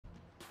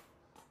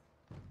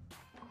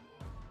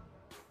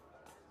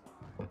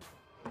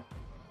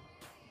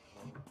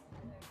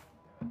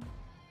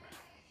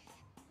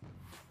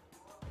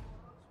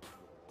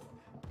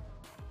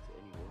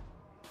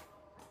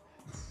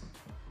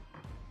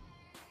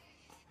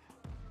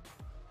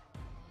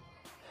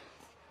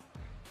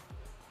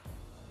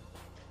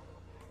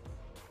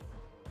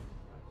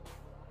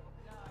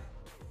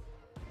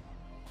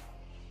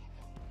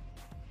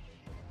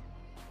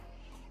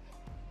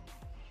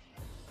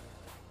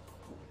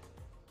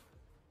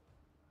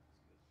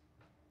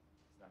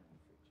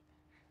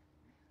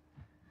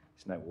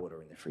There's no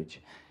water in the fridge.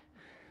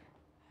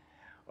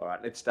 All right,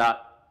 let's start.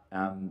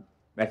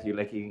 Mathew,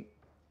 Leckie,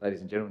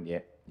 ladies and gentlemen, yeah,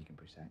 you can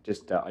push that.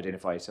 Just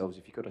identify yourselves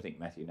if you could. I think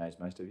Mathew knows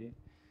most of you.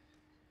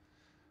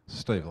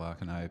 Steve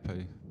Larkin,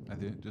 AAP.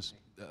 Mathew,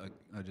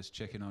 just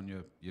checking on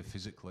you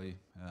physically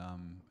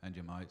and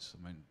your mates.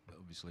 I mean,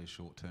 obviously a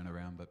short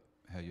turnaround, but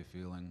how you're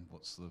feeling?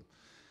 What's the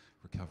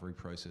recovery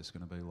process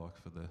going to be like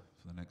for the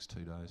next 2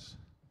 days?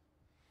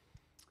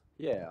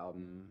 Yeah,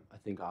 I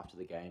think after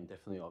the game,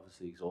 definitely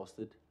obviously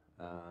exhausted.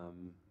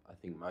 I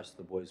think most of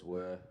the boys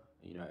were,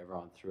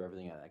 everyone threw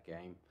everything at that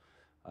game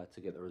to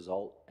get the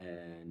result,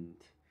 and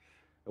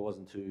it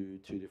wasn't too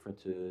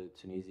different to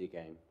Tunisia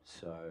game.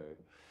 So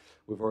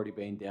we've already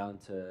been down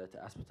to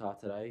Aspetar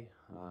today,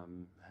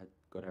 had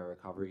got our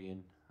recovery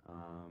in,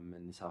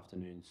 and this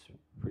afternoon's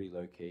pretty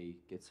low key,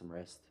 get some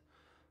rest.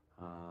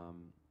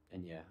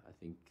 And yeah, I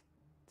think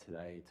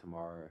today,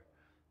 tomorrow,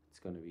 it's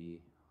going to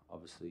be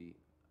obviously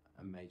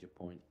a major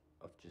point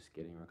of just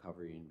getting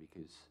recovery in,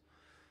 because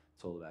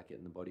it's all about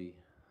getting the body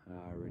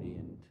ready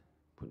and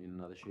putting in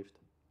another shift.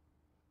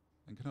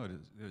 And can I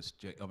just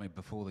check, I mean,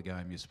 before the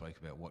game you spoke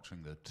about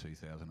watching the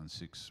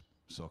 2006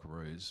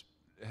 Socceroos.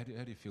 How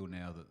do you feel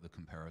now that the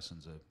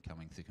comparisons are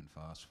coming thick and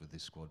fast with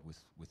this squad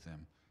with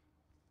them?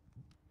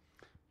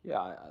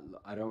 Yeah,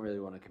 I don't really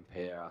want to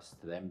compare us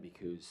to them,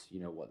 because,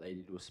 what they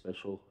did was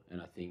special,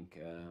 and I think,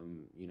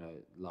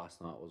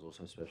 last night was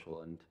also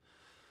special, and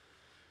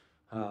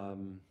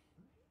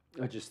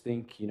I just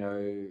think,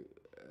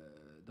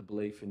 the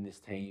belief in this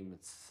team,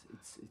 it's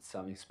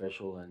something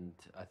special, and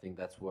I think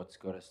that's what's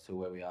got us to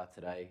where we are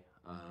today.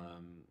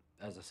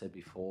 As I said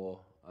before,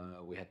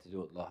 we had to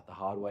do it the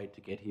hard way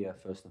to get here,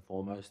 first and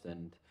foremost,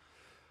 and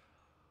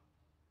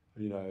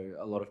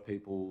a lot of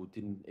people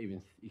didn't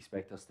even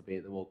expect us to be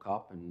at the World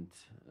Cup, and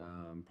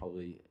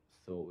probably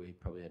thought we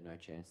probably had no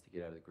chance to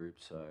get out of the group.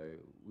 So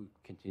we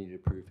continue to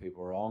prove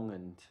people wrong,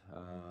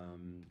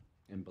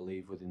 and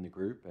believe within the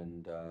group,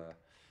 and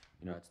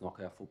it's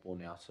knockout football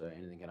now, so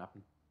anything can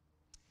happen.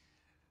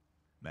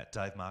 Matt,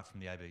 Dave Mark from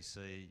the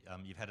ABC.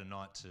 You've had a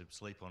night to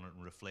sleep on it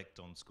and reflect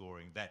on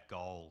scoring that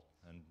goal,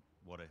 and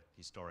what a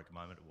historic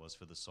moment it was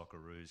for the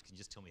Socceroos. Can you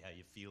just tell me how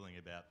you're feeling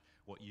about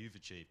what you've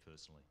achieved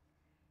personally?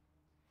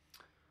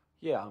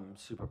 Yeah, I'm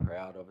super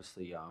proud.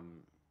 Obviously,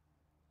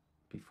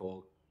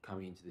 before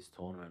coming into this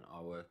tournament,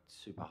 I worked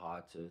super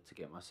hard to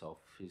get myself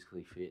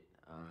physically fit.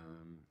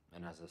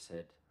 And as I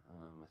said,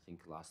 I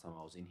think last time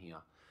I was in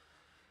here,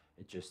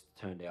 it just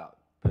turned out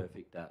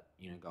perfect that,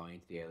 going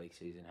into the A-League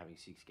season, having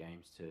 6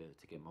 games to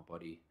get my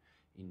body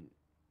in,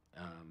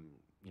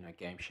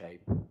 game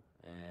shape.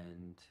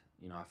 And,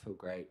 I feel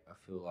great. I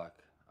feel like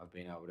I've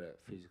been able to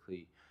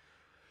physically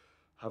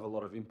have a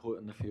lot of input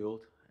in the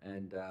field.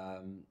 And,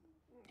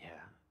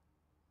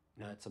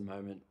 it's a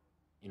moment,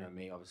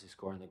 me obviously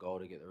scoring the goal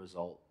to get the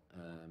result.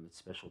 It's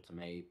special to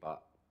me,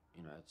 but,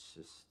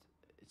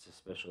 it's a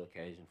special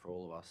occasion for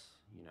all of us.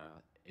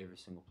 Every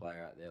single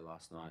player out there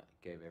last night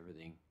gave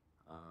everything.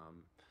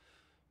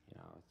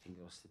 I think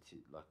it was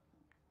like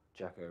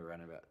Jacko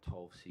ran about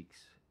 12-6.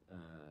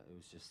 It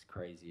was just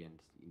crazy, and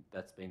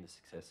that's been the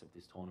success of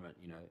this tournament.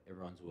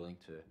 Everyone's willing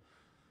to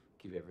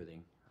give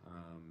everything.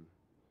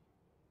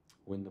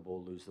 Win the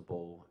ball, lose the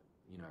ball,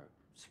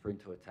 sprint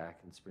to attack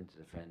and sprint to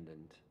defend,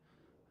 and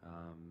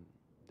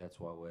that's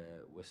why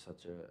we're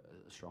such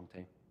a strong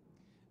team.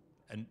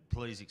 And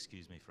please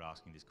excuse me for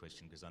asking this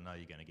question, because I know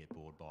you're going to get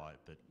bored by it,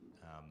 but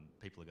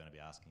people are going to be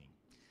asking,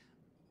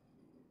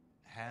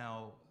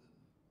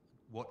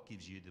 what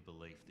gives you the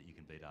belief that you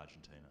can beat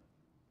Argentina?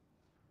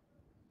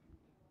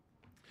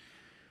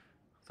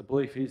 The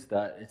belief is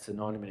that it's a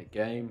 90-minute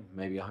game,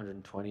 maybe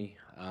 120,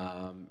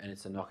 and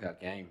it's a knockout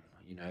game.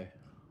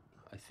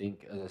 I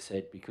think, as I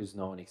said, because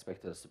no one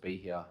expected us to be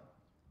here,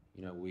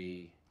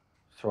 we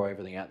throw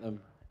everything at them,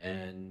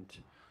 and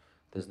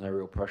there's no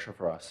real pressure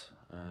for us.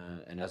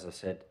 And as I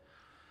said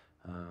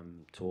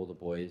to all the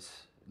boys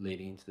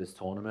leading into this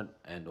tournament,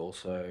 and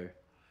also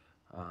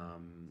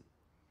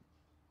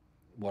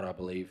what I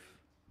believe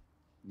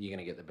you're going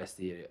to get the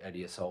best out of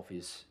yourself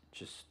is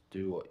just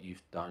do what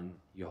you've done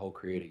your whole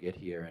career to get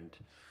here and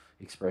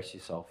express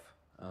yourself.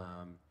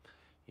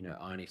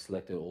 Arnie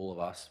selected all of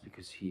us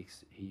because he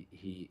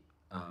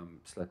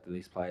selected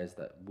these players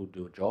that would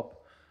do a job,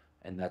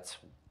 and that's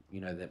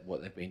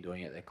what they've been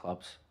doing at their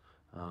clubs.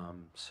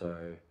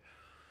 So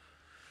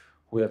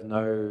we have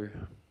no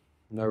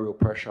real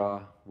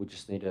pressure. We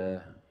just need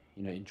to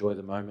enjoy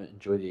the moment,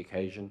 enjoy the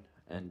occasion,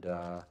 and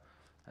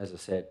as I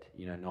said,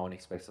 no one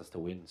expects us to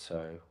win,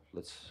 so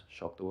let's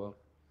shock the world.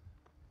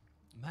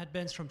 Matt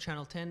Benz from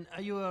Channel 10.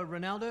 Are you a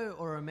Ronaldo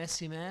or a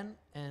Messi man,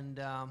 and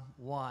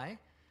why?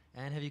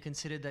 And have you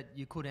considered that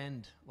you could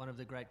end one of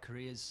the great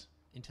careers,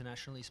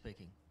 internationally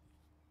speaking?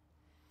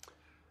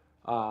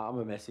 I'm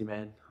a Messi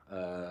man.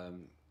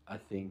 I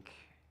think,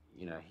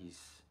 he's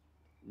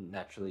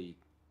naturally,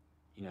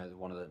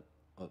 one of the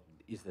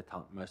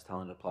most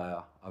talented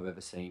player I've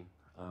ever seen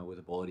with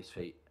a ball at his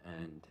feet,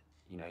 and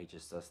he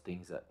just does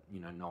things that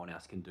no one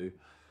else can do.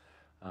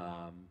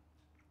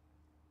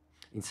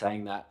 In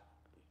saying that,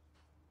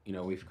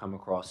 we've come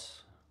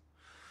across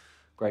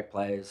great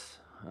players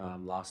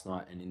last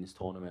night and in this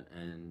tournament,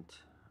 and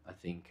I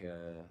think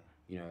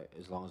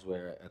as long as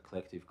we're a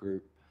collective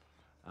group,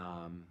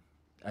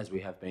 as we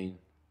have been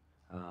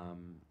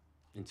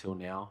until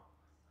now,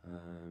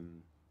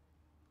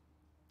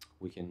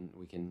 we can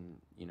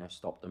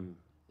stop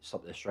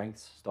their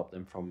strengths, stop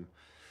them from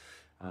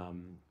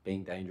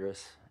being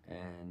dangerous,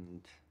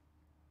 and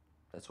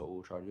that's what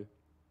we'll try to do.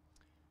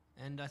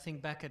 And I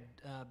think back at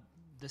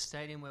the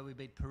stadium where we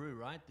beat Peru,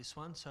 right? This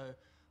one, so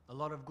a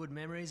lot of good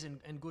memories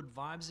and good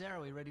vibes there.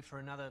 Are we ready for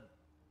another,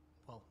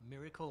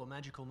 miracle or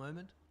magical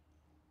moment?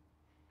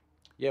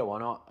 Yeah, why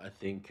not? I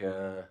think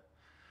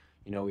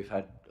we've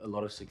had a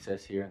lot of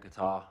success here in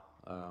Qatar.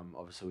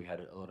 Obviously, we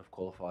had a lot of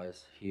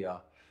qualifiers here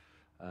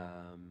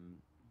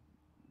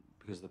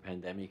because of the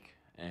pandemic,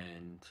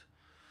 and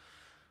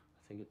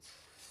I think it's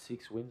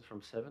 6 wins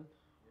from 7.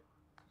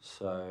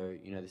 So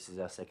this is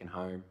our second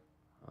home.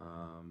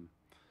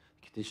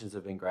 Conditions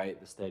have been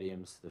great. The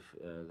stadiums,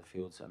 the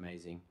field's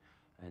amazing,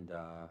 and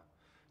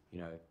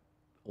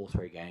all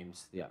 3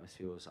 games, the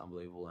atmosphere was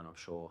unbelievable. And I'm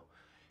sure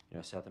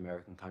South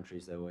American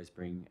countries, they always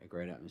bring a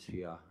great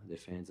atmosphere. Their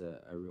fans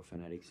are real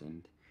fanatics,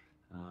 and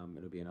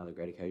it'll be another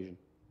great occasion.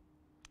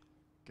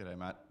 G'day,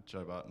 Matt.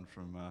 Joe Barton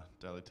from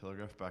Daily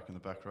Telegraph, back in the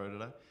back row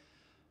today.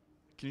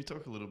 Can you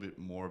talk a little bit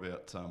more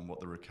about what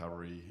the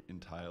recovery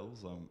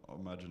entails? I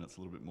imagine it's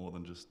a little bit more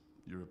than just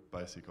your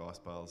basic ice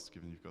baths,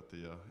 given you've got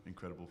the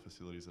incredible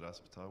facilities at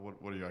Aspetar.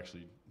 What are you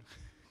actually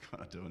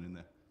kind of doing in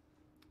there?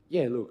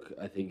 Yeah, look,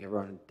 I think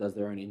everyone does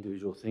their own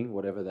individual thing,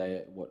 whatever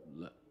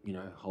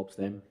helps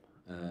them.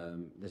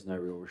 There's no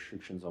real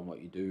restrictions on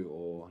what you do,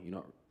 or you're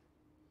not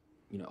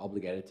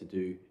obligated to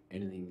do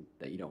anything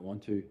that you don't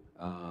want to.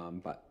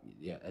 But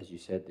yeah, as you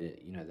said,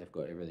 they've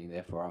got everything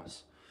there for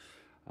us.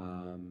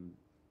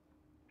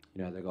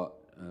 They've got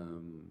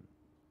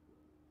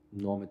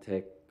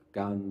Normatec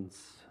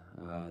guns.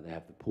 They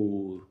have the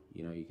pool.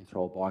 You can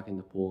throw a bike in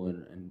the pool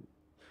and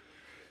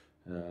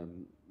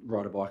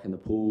ride a bike in the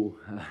pool.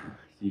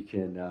 You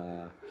can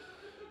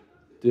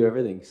do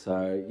everything.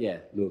 So yeah,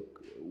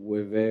 look,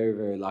 we're very,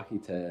 very lucky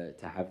to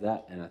have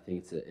that, and I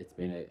think it's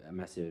been a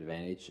massive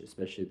advantage,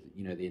 especially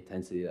the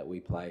intensity that we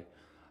play.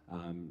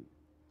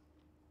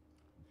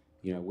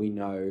 We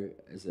know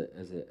as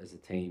a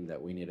team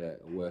that we need to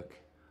work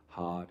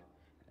harder,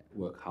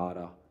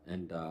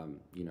 and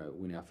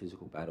win our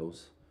physical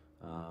battles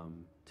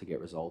to get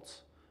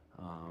results.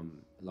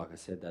 Like I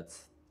said,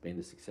 that's been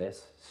the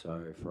success.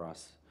 So for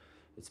us,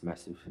 it's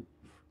massive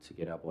to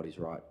get our bodies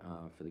right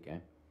for the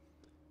game.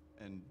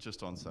 And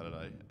just on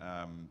Saturday,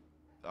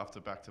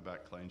 after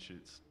back-to-back clean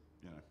sheets,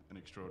 some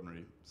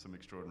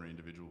extraordinary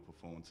individual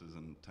performances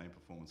and team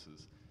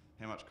performances,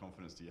 how much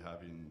confidence do you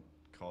have in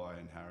Kai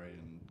and Harry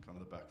and kind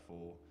of the back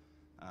 4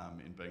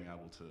 in being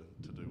able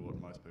to do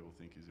what most people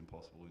think is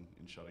impossible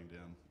in shutting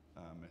down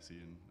Messi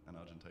and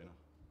Argentina?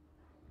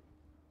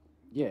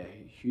 Yeah,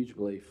 huge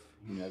belief.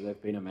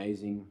 They've been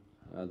amazing.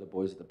 The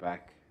boys at the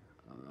back,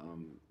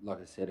 like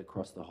I said,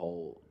 across the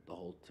whole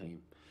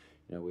team.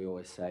 We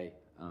always say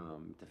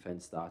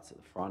defense starts at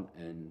the front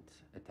and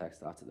attack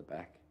starts at the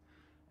back.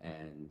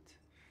 And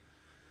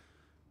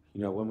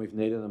when we've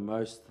needed them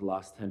most, the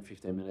last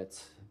 10-15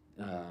 minutes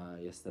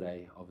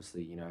yesterday,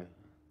 obviously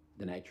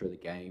the nature of the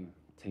game,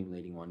 team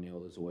leading 1-0,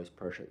 there's always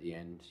pressure at the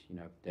end.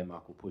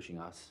 Denmark were pushing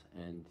us,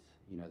 and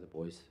the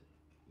boys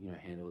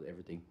handled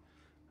everything.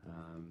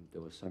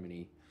 There were so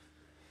many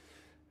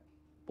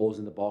balls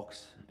in the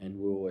box, and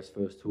we were always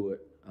first to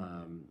it.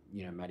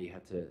 Matty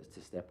had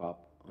to step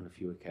up on a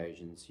few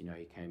occasions. He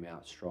came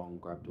out strong,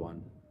 grabbed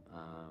one.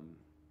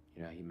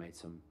 He made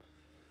some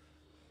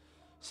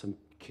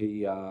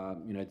key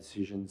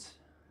decisions,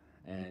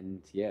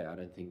 and I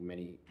don't think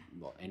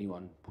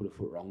anyone put a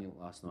foot wrong in it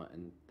last night.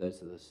 And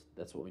that's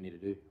what we need to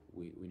do.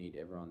 We need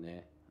everyone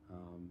there,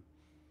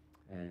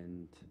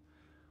 and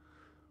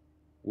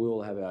we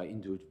all have our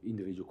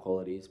individual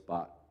qualities,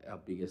 but our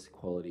biggest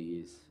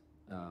quality is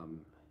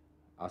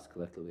us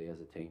collectively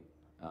as a team.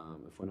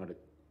 If we're not a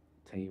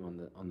team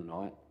on the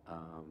night,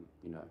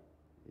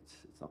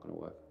 it's not going to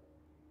work.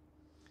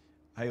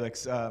 Hey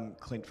Lex,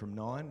 Clint from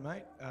 9,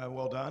 mate.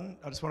 Well done.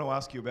 I just want to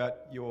ask you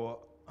about your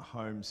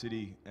home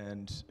city,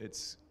 and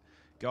it's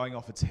going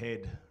off its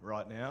head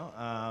right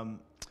now.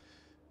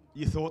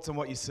 Your thoughts on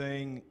what you're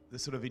seeing, the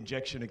sort of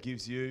injection it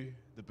gives you,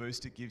 the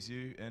boost it gives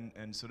you,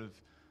 and sort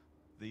of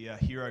the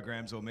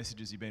herograms or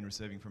messages you've been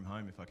receiving from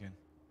home, if I can.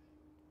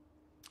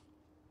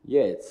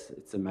 Yeah,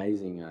 it's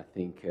amazing. I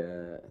think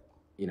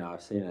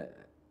I've seen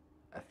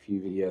a few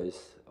videos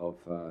of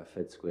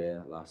Fed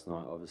Square last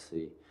night.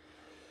 Obviously,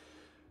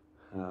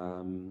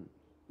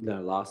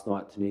 last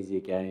night Tunisia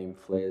game,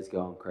 flares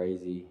going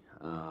crazy.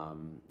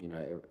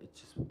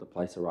 It's just the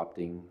place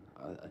erupting.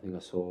 I think I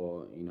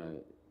saw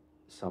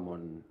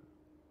someone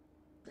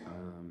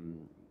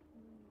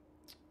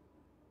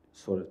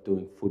sort of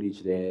doing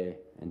footage there,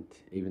 and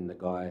even the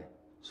guy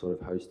sort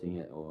of hosting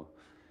it, or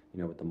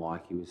with the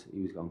mic, he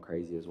was going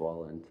crazy as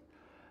well.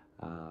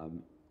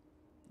 And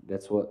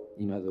that's what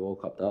the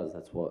World Cup does.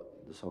 That's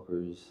what the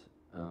Socceroos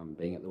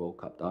being at the World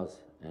Cup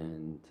does.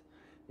 And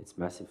It's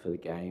massive for the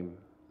game.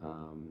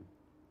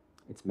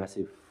 It's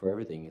massive for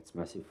everything. It's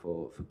massive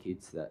for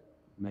kids that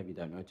maybe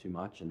don't know too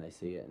much and they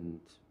see it, and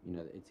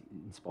it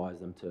inspires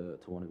them to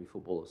want to be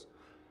footballers.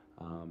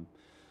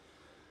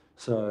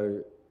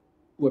 So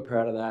we're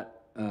proud of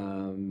that.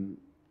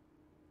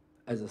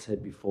 As I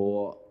said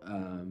before,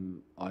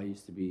 I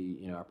used to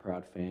be a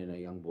proud fan, a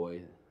young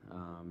boy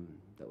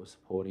that was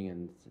supporting,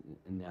 and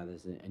now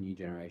there's a new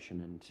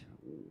generation, and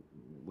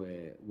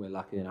we're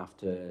lucky enough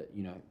to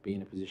be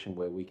in a position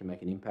where we can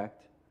make an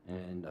impact,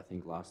 and I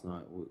think last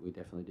night we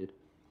definitely did.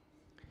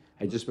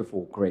 Hey, just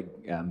before Greg,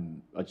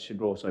 I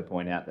should also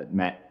point out that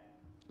Matt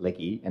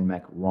Leckie and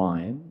Mac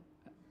Ryan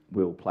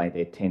will play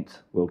their 10th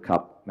World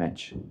Cup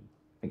match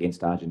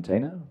against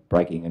Argentina,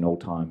 breaking an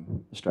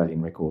all-time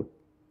Australian record.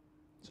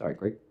 Sorry,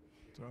 Greg.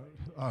 Sorry.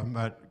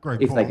 Matt,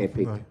 Greg If Paul they get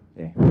from picked,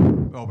 the yeah.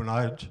 Melbourne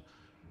Age.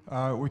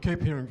 We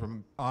keep hearing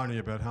from Arnie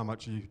about how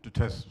much he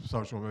detests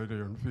social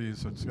media and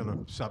fears it's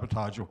going to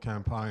sabotage your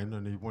campaign,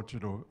 and he wants you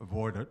to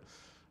avoid it.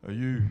 Are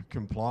you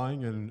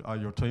complying, and are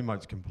your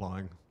teammates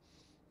complying?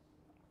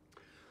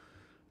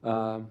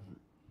 I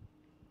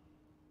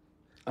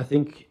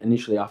think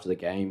initially after the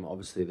game,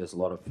 obviously there's a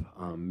lot of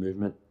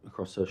movement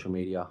across social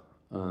media.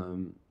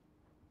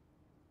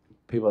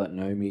 People that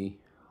know me,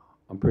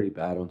 I'm pretty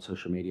bad on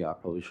social media. I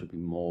probably should be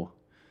more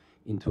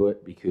into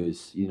it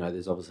because,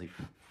 there's obviously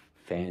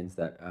fans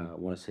that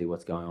want to see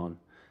what's going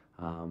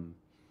on.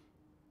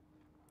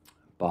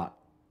 But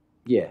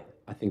yeah,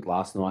 I think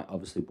last night,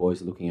 obviously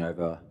boys are looking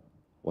over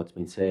what's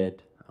been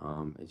said.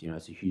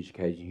 It's a huge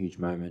occasion, huge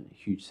moment,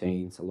 huge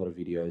scenes, a lot of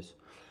videos.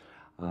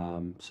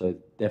 So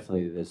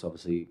definitely there's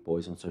obviously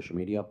boys on social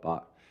media,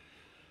 but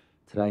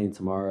today and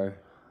tomorrow,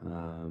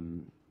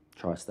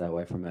 try to stay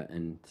away from it.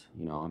 And,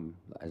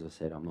 as I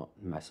said, I'm not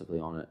massively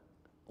on it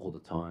all the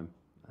time.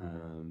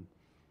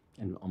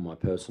 And on my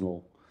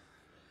personal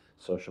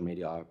social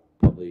media, I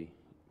probably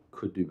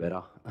could do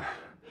better,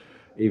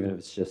 even if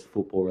it's just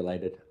football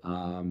related.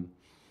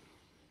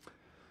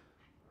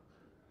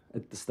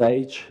 At the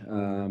stage,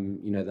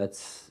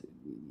 that's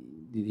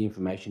the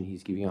information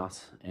he's giving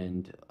us,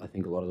 and I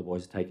think a lot of the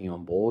boys are taking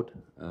on board.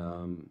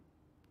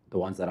 The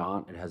ones that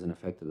aren't, it hasn't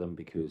affected them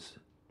because,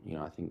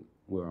 I think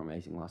we were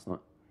amazing last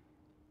night.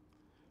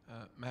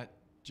 Matt,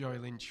 Joey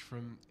Lynch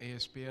from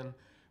ESPN.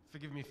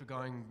 Forgive me for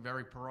going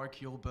very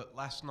parochial, but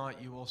last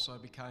night you also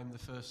became the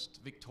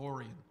first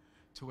Victorian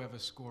to ever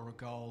score a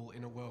goal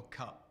in a World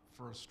Cup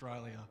for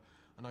Australia.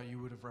 I know you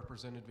would have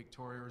represented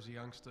Victoria as a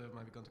youngster,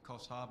 maybe gone to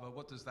Coffs Harbour.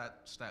 What does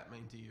that stat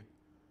mean to you?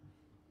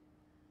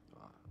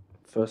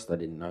 First, I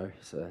didn't know,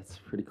 so that's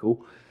pretty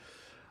cool.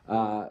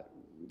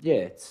 Yeah,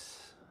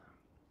 it's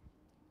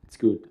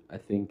good. I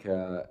think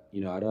I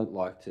don't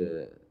like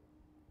to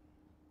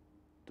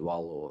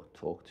dwell or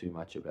talk too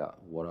much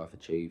about what I've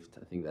achieved.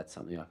 I think that's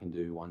something I can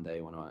do one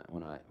day when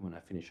I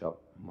finish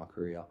up my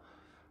career.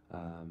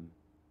 I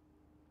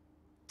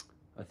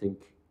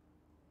think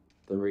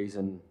the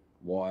reason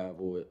why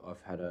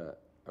I've had a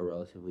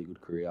relatively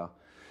good career,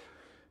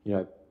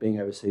 being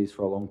overseas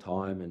for a long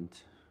time and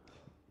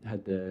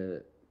had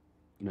the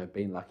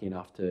been lucky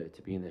enough to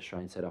be in the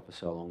Australian setup for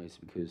so long is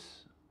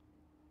because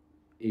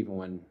even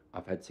when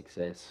I've had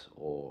success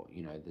or,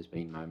 there's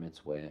been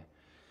moments where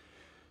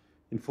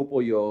in football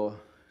you're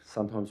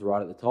sometimes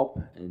right at the top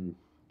and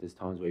there's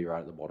times where you're right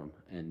at the bottom.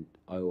 And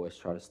I always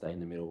try to stay in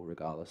the middle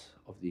regardless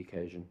of the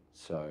occasion.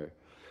 So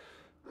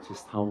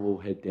just humble,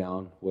 head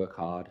down, work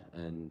hard.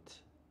 And,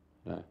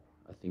 I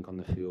think on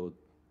the field,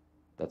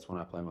 that's when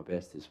I play my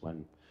best is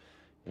when,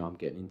 I'm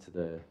getting into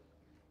the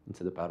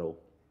battle,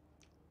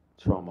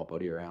 throwing my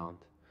body around,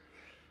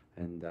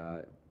 and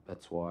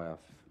that's why I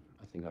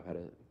think I've had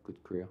a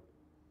good career.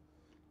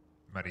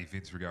 Matty,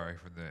 Vince Rigari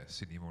from the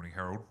Sydney Morning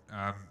Herald.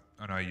 I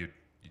know you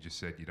just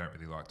said you don't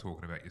really like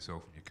talking about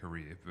yourself and your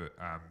career, but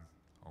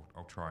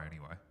I'll try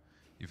anyway.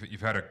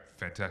 You've had a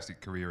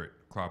fantastic career at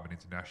club and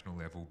international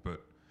level,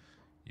 but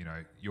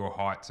your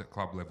heights at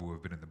club level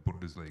have been in the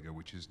Bundesliga,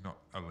 which is not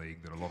a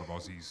league that a lot of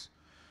Aussies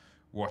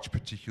watch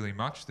particularly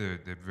much. They're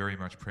very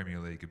much Premier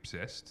League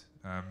obsessed.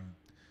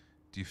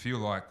 Do you feel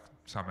like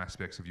some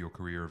aspects of your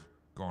career have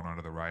gone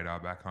under the radar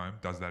back home?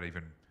 Does that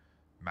even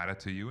matter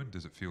to you, and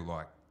does it feel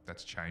like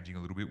that's changing a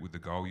little bit with the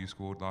goal you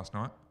scored last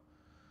night?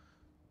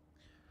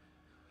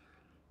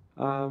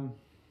 I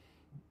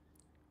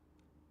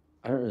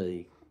don't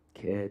really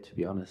care, to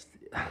be honest.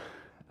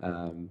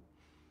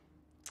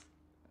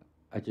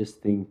 I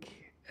just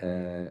think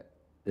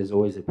there's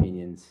always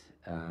opinions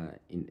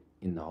in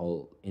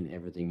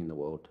everything in the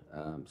world.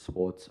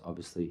 Sports,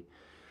 obviously,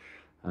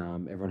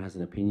 everyone has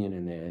an opinion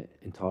and they're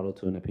entitled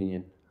to an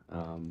opinion.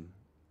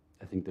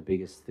 I think the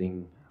biggest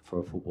thing for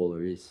a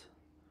footballer is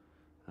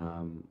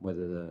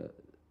whether the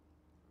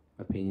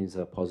opinions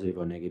are positive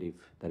or negative,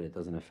 that it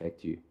doesn't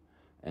affect you.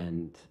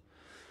 And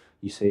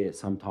you see it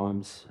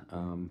sometimes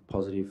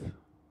positive.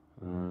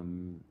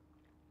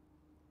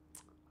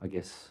 I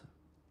guess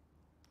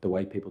the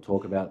way people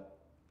talk about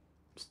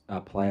a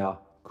player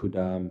could,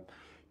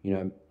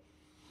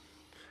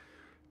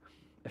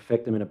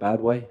 affect them in a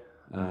bad way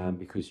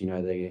because,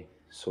 they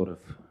sort of,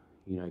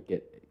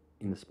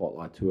 in the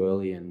spotlight too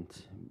early, and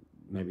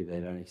maybe they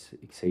don't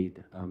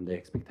exceed their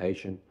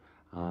expectation.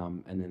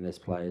 And then there's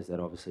players that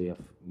obviously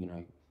have,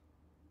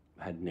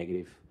 had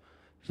negative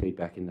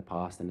feedback in the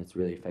past, and it's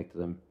really affected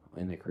them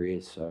in their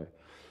careers. So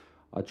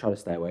I try to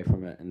stay away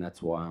from it, and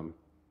that's why I'm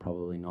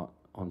probably not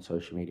on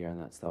social media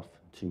and that stuff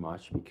too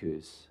much,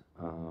 because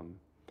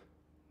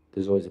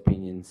there's always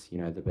opinions.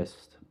 The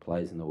best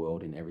players in the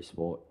world in every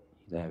sport,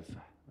 they have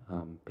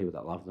people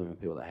that love them and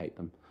people that hate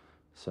them.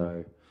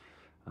 So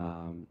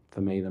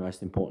for me, the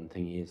most important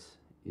thing is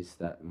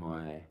that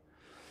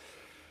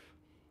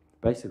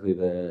basically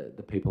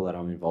the people that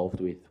I'm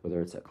involved with,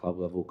 whether it's at club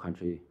level,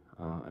 country,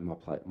 and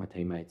my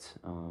teammates,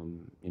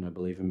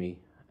 believe in me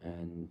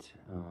and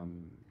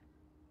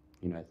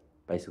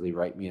basically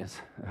rate me as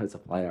a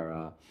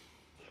player.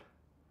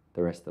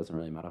 The rest doesn't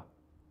really matter.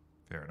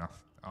 Fair enough.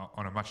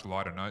 On a much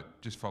lighter note,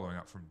 just following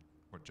up from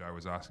what Joe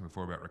was asking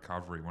before about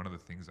recovery, one of the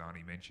things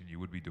Arnie mentioned you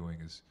would be doing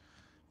is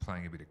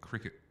playing a bit of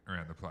cricket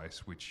around the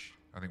place, which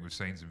I think we've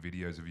seen some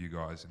videos of you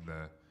guys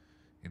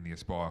in the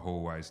Aspire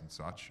hallways and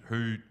such.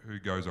 Who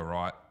goes all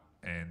right,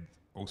 and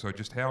also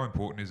just how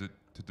important is it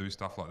to do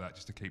stuff like that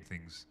just to keep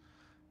things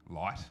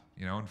light,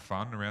 and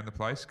fun around the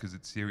place, because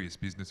it's serious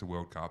business, a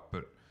World Cup,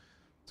 but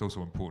it's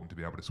also important to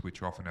be able to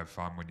switch off and have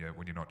fun when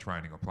you're not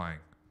training or playing.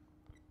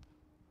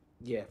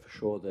 Yeah, for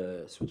sure.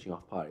 The switching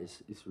off part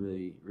is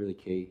really, really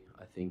key.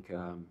 I think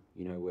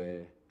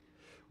we're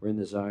in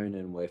the zone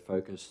and we're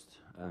focused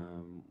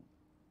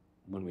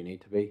when we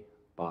need to be,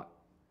 but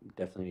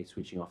definitely need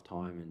switching off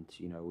time. And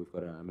we've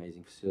got an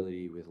amazing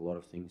facility with a lot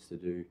of things to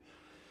do.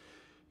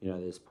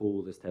 There's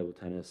pool, there's table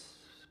tennis.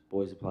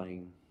 Boys are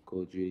playing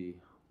Call of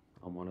Duty.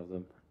 I'm one of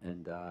them,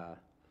 and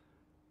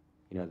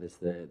there's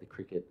the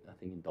cricket. I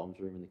think in Dom's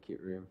room, in the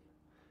kit room,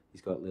 he's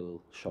got a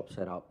little shop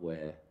set up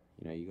where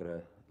you got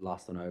to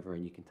last one over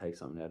and you can take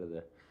something out of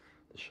the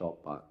shop.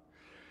 But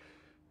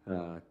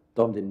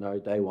Dom didn't know.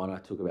 Day one, I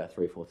took about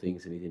 3 or 4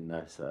 things and he didn't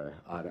know, so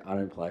I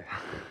don't play.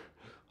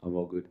 I'm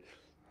all good.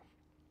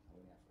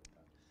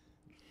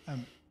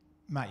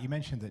 Matt, you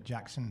mentioned that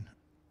Jackson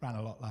ran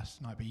a lot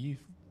last night, but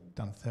you've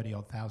done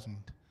 30-odd thousand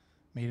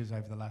metres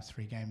over the last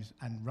 3 games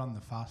and run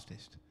the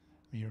fastest.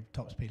 Your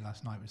top speed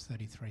last night was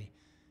 33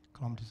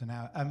 kilometres an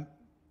hour.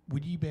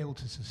 Would you be able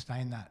to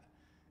sustain that?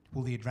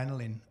 Will the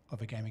adrenaline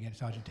of a game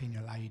against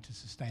Argentina allow you to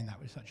sustain that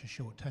with such a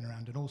short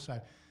turnaround? And also,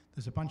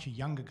 there's a bunch of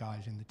younger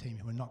guys in the team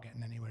who are not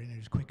getting anywhere in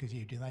as quick as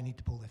you. Do they need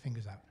to pull their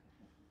fingers out?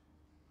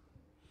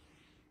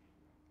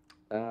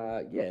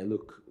 Yeah,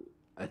 look,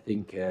 I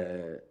think,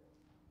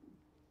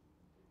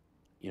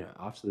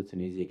 after the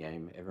Tunisia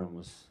game, everyone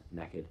was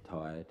knackered,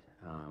 tired,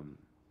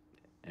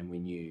 and we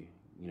knew,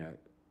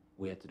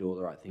 we had to do all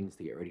the right things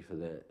to get ready for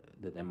the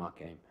Denmark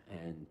game.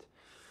 And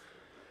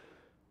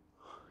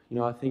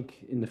I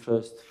think in the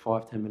first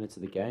 5-10 minutes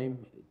of the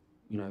game,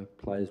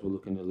 players were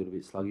looking a little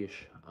bit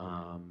sluggish,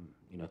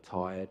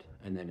 tired,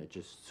 and then it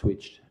just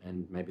switched.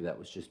 And maybe that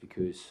was just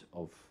because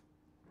of,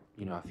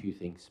 a few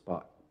things.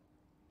 But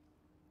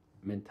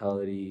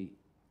mentality,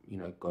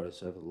 got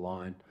us over the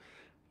line.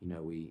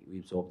 We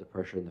absorbed the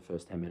pressure in the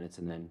first 10 minutes,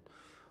 and then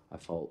I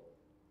felt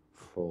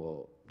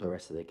for the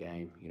rest of the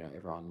game,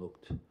 everyone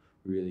looked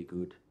really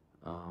good.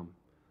 I'm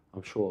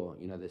sure,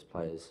 there's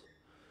players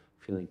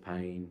feeling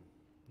pain,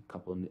 a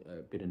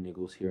bit of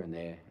niggles here and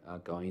there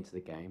going into the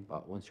game,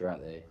 but once you're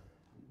out there,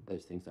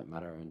 those things don't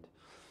matter.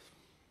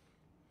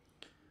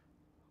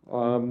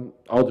 And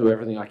I'll do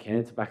everything I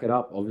can to back it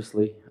up.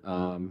 Obviously,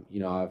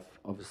 I've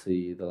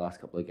obviously the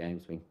last couple of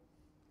games been,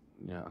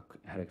 I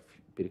had a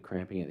bit of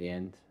cramping at the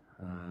end,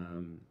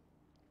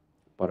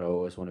 but I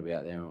always want to be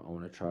out there. I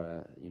want to try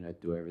to,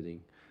 do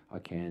everything I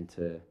can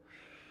to,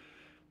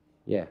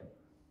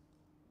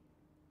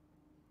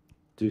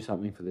 do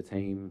something for the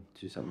team,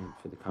 do something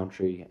for the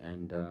country,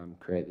 and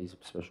create these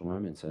special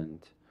moments. And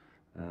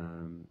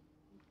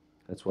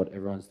that's what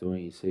everyone's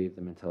doing. You see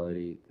the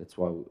mentality. That's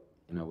why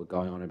we're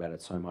going on about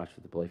it so much,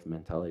 with the belief in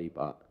mentality.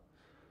 But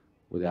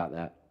without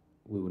that,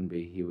 we wouldn't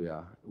be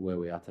where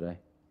we are today.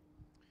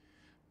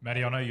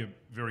 Matty, I know you're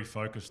very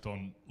focused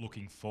on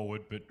looking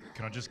forward, but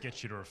can I just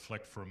get you to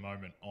reflect for a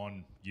moment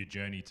on your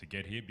journey to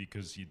get here,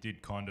 because you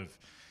did kind of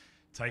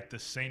take the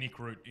scenic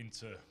route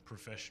into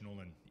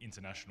professional and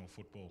international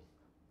football.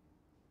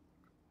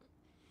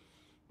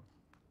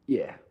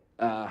 Yeah,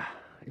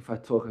 if I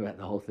talk about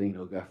the whole thing,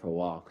 it'll go for a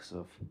while, because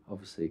I've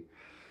obviously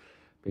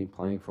been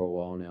playing for a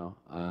while now.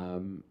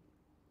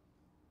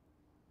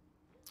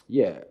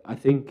 I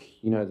think,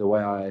 the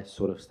way I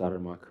sort of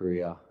started my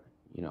career,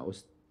 it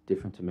was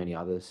different to many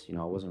others.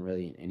 I wasn't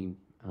really in any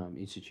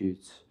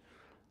institutes.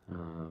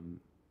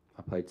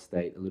 I played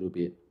state a little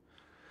bit,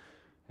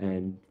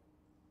 and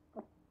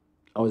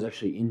I was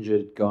actually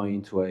injured going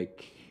into a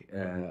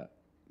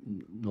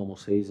normal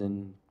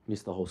season,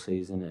 missed the whole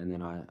season, and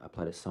then I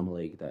played a summer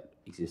league that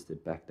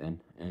existed back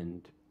then,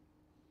 and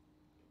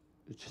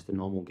it's just a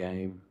normal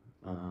game,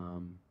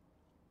 and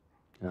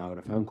I got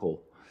a phone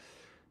call.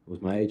 It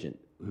was my agent,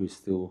 who's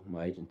still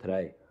my agent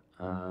today,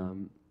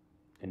 and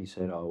he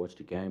said, "I watched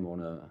your game, I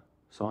want to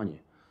sign you."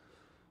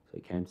 So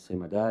he came to see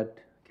my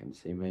dad, came to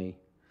see me,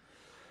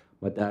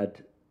 my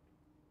dad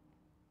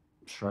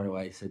straight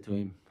away said to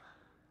him,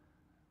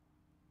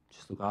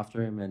 just look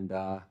after him and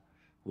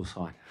we'll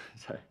sign.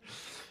 So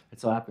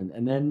that's what happened.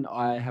 And then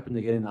I happened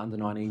to get in the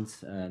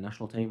under-19s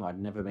national team. I'd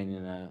never been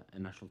in a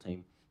national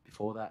team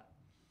before that.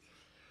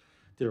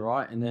 Did all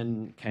right, and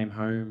then came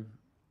home,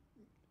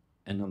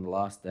 and on the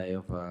last day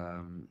of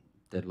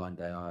deadline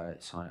day, I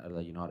signed at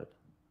Adelaide United.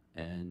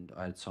 And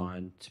I had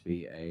signed to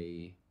be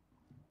a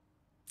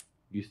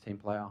youth team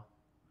player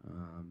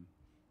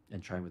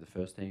and train with the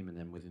first team, and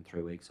then within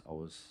 3 weeks I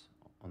was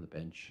on the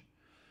bench.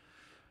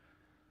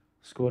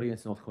 Scored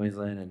against North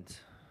Queensland, and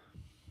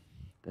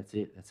that's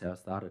it. That's how it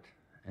started.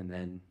 And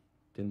then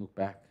didn't look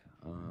back.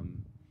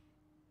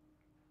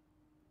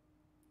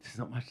 There's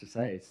not much to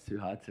say. It's too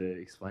hard to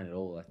explain it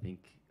all. I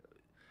think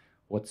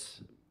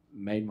what's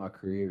made my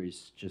career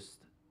is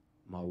just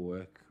my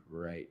work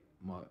rate,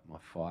 my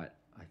fight.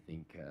 I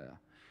think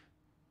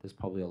there's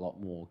probably a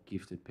lot more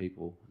gifted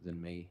people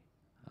than me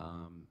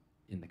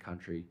in the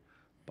country.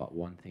 But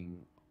one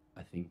thing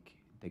I think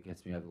that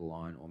gets me over the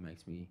line or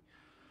makes me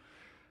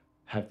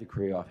have the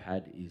career I've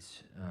had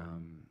is,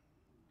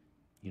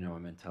 my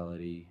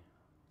mentality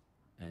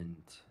and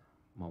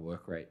my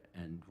work rate.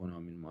 And when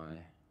I'm in my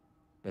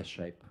best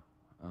shape,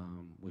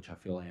 which I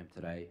feel I am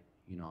today,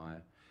 I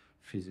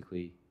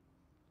physically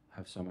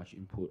have so much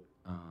input,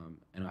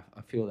 and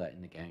I feel that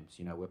in the games.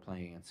 We're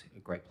playing against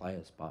great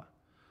players, but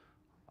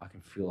I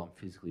can feel I'm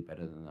physically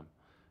better than them.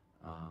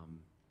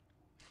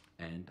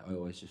 And I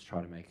always just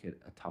try to make it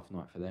a tough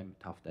night for them,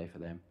 a tough day for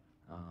them.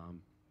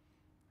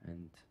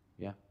 And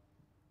yeah.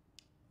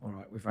 All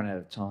right, we've run out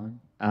of time.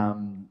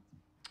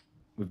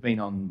 We've been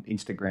on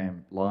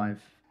Instagram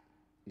Live,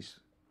 this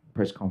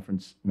press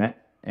conference,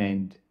 Matt,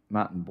 and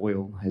Martin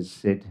Boyle has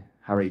said,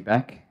 hurry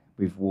back,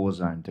 with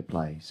Warzone to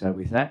play. So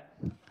with that,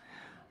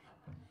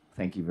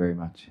 thank you very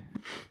much.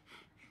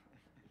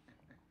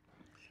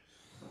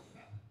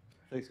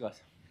 Thanks,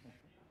 guys.